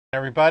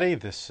Everybody,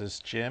 this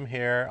is Jim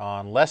here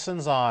on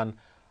Lessons on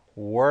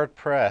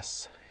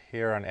WordPress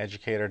here on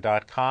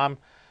Educator.com.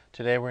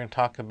 Today we're going to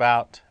talk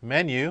about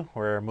menu.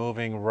 We're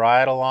moving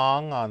right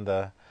along on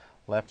the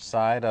left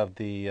side of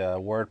the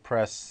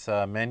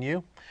WordPress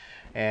menu.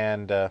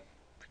 And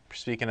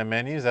speaking of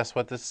menus, that's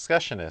what this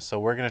discussion is. So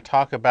we're going to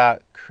talk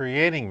about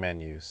creating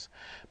menus.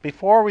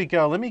 Before we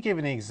go, let me give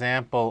an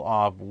example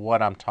of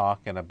what I'm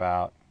talking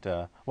about.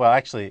 Well,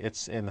 actually,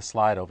 it's in the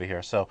slide over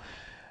here. So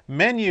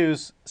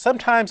menus,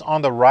 sometimes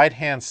on the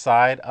right-hand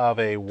side of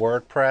a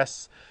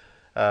WordPress,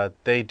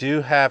 they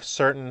do have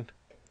certain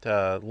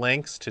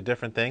links to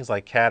different things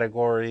like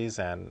categories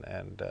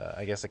and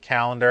I guess a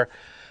calendar.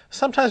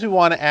 Sometimes we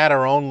want to add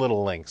our own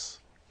little links,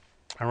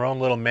 our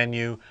own little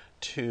menu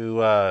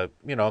to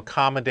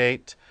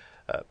accommodate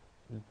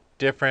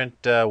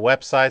different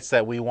websites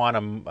that we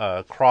want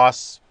to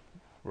cross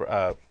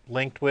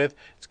linked with.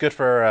 It's good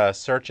for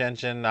search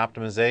engine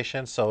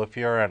optimization. So if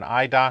you're an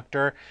eye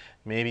doctor,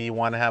 maybe you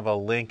want to have a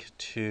link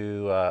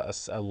to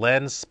a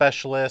lens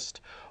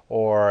specialist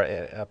or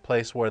a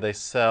place where they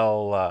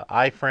sell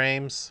eye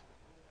frames,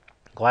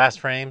 glass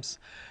frames,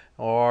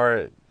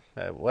 or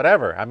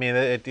whatever. I mean,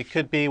 it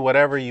could be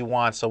whatever you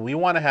want. So we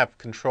want to have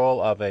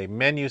control of a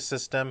menu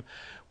system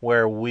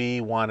where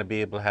we want to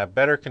be able to have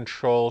better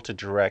control to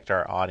direct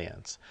our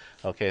audience.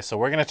 Okay, so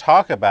we're going to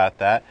talk about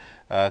that,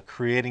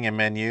 creating a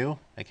menu,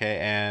 okay,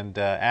 and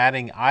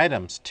adding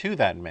items to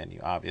that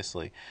menu,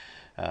 obviously.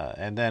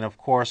 And then, of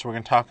course, we're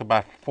going to talk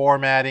about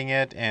formatting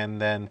it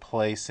and then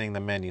placing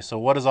the menu. So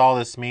what does all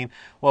this mean?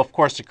 Well, of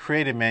course, to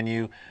create a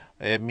menu,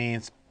 it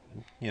means,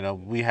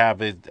 we have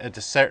a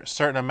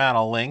certain amount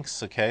of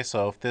links, okay?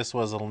 So if this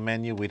was a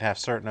menu, we'd have a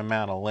certain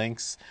amount of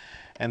links.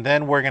 And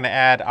then we're going to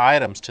add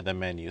items to the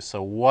menu.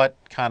 So what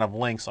kind of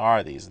links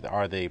are these?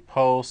 Are they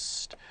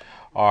posts?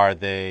 Are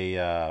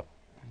they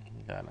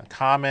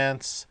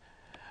comments?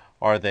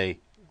 Are they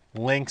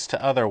links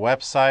to other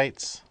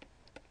websites?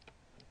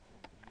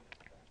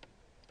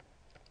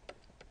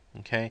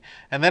 Okay,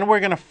 and then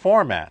we're going to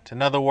format.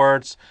 In other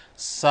words,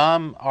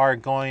 some are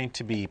going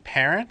to be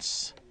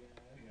parents,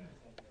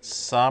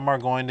 some are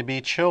going to be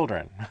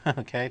children,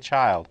 okay,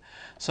 child.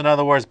 So in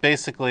other words,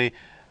 basically,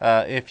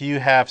 if you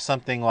have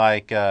something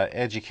like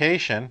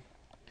education,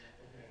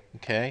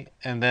 okay,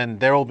 and then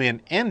there will be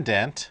an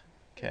indent,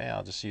 okay,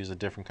 I'll just use a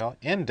different color,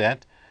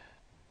 indent,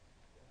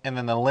 and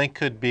then the link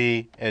could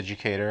be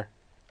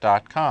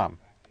Educator.com.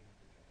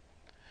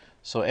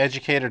 So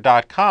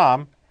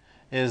Educator.com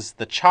is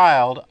the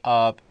child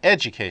of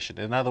education.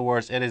 In other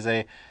words, it is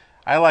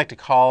I like to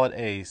call it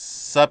a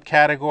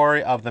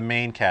subcategory of the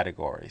main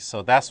category.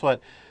 So that's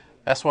what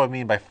I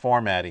mean by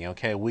formatting,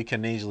 okay? We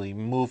can easily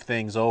move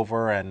things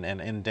over and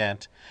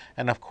indent.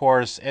 And of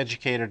course,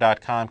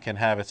 Educator.com can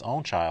have its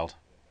own child.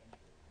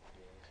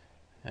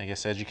 I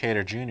guess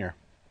Educator Junior.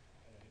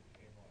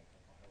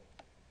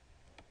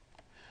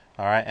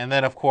 All right, and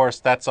then of course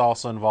that's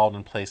also involved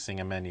in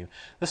placing a menu.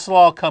 This will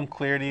all come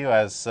clear to you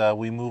as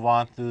we move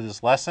on through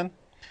this lesson.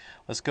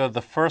 Let's go to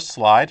the first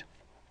slide,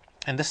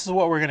 and this is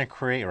what we're going to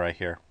create right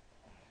here.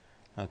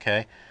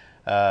 Okay,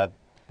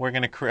 we're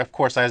going to create, of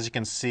course, as you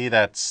can see,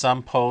 that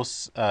some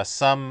posts,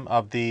 some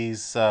of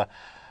these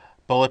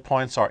bullet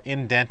points are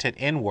indented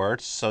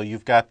inwards. So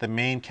you've got the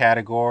main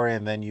category,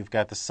 and then you've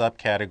got the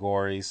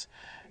subcategories.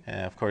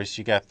 And of course,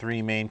 you got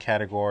three main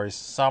categories.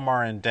 Some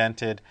are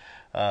indented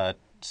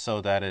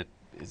so that it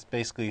is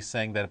basically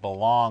saying that it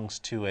belongs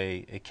to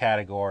a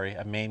category,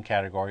 a main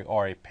category,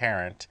 or a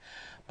parent.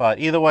 But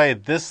either way,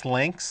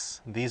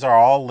 these are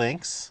all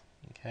links,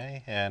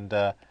 okay?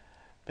 And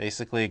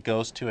basically it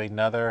goes to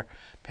another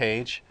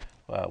page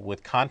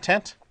with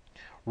content.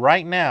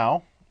 Right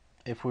now,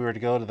 if we were to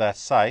go to that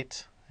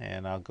site,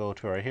 and I'll go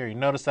to right here, you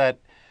notice that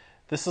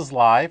this is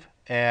live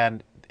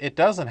and it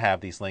doesn't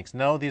have these links.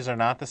 No, these are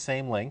not the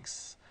same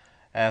links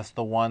as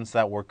the ones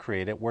that were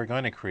created. We're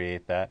going to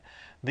create that.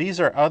 These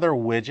are other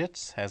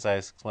widgets, as I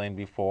explained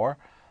before,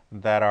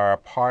 that are a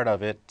part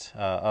of it,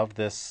 of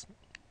this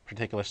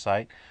particular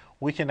site.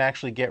 We can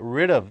actually get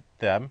rid of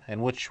them,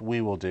 and which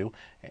we will do,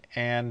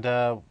 and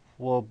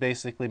we'll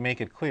basically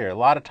make it clear. A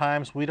lot of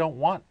times we don't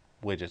want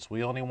widgets.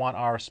 We only want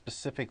our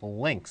specific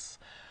links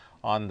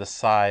on the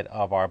side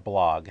of our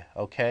blog,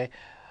 okay?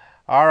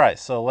 All right,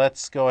 so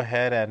let's go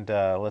ahead and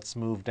let's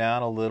move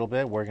down a little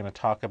bit. We're going to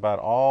talk about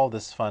all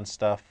this fun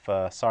stuff.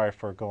 Sorry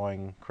for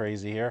going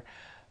crazy here,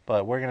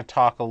 but we're going to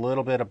talk a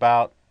little bit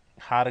about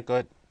how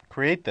to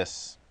create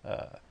this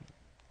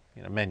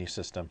menu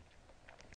system.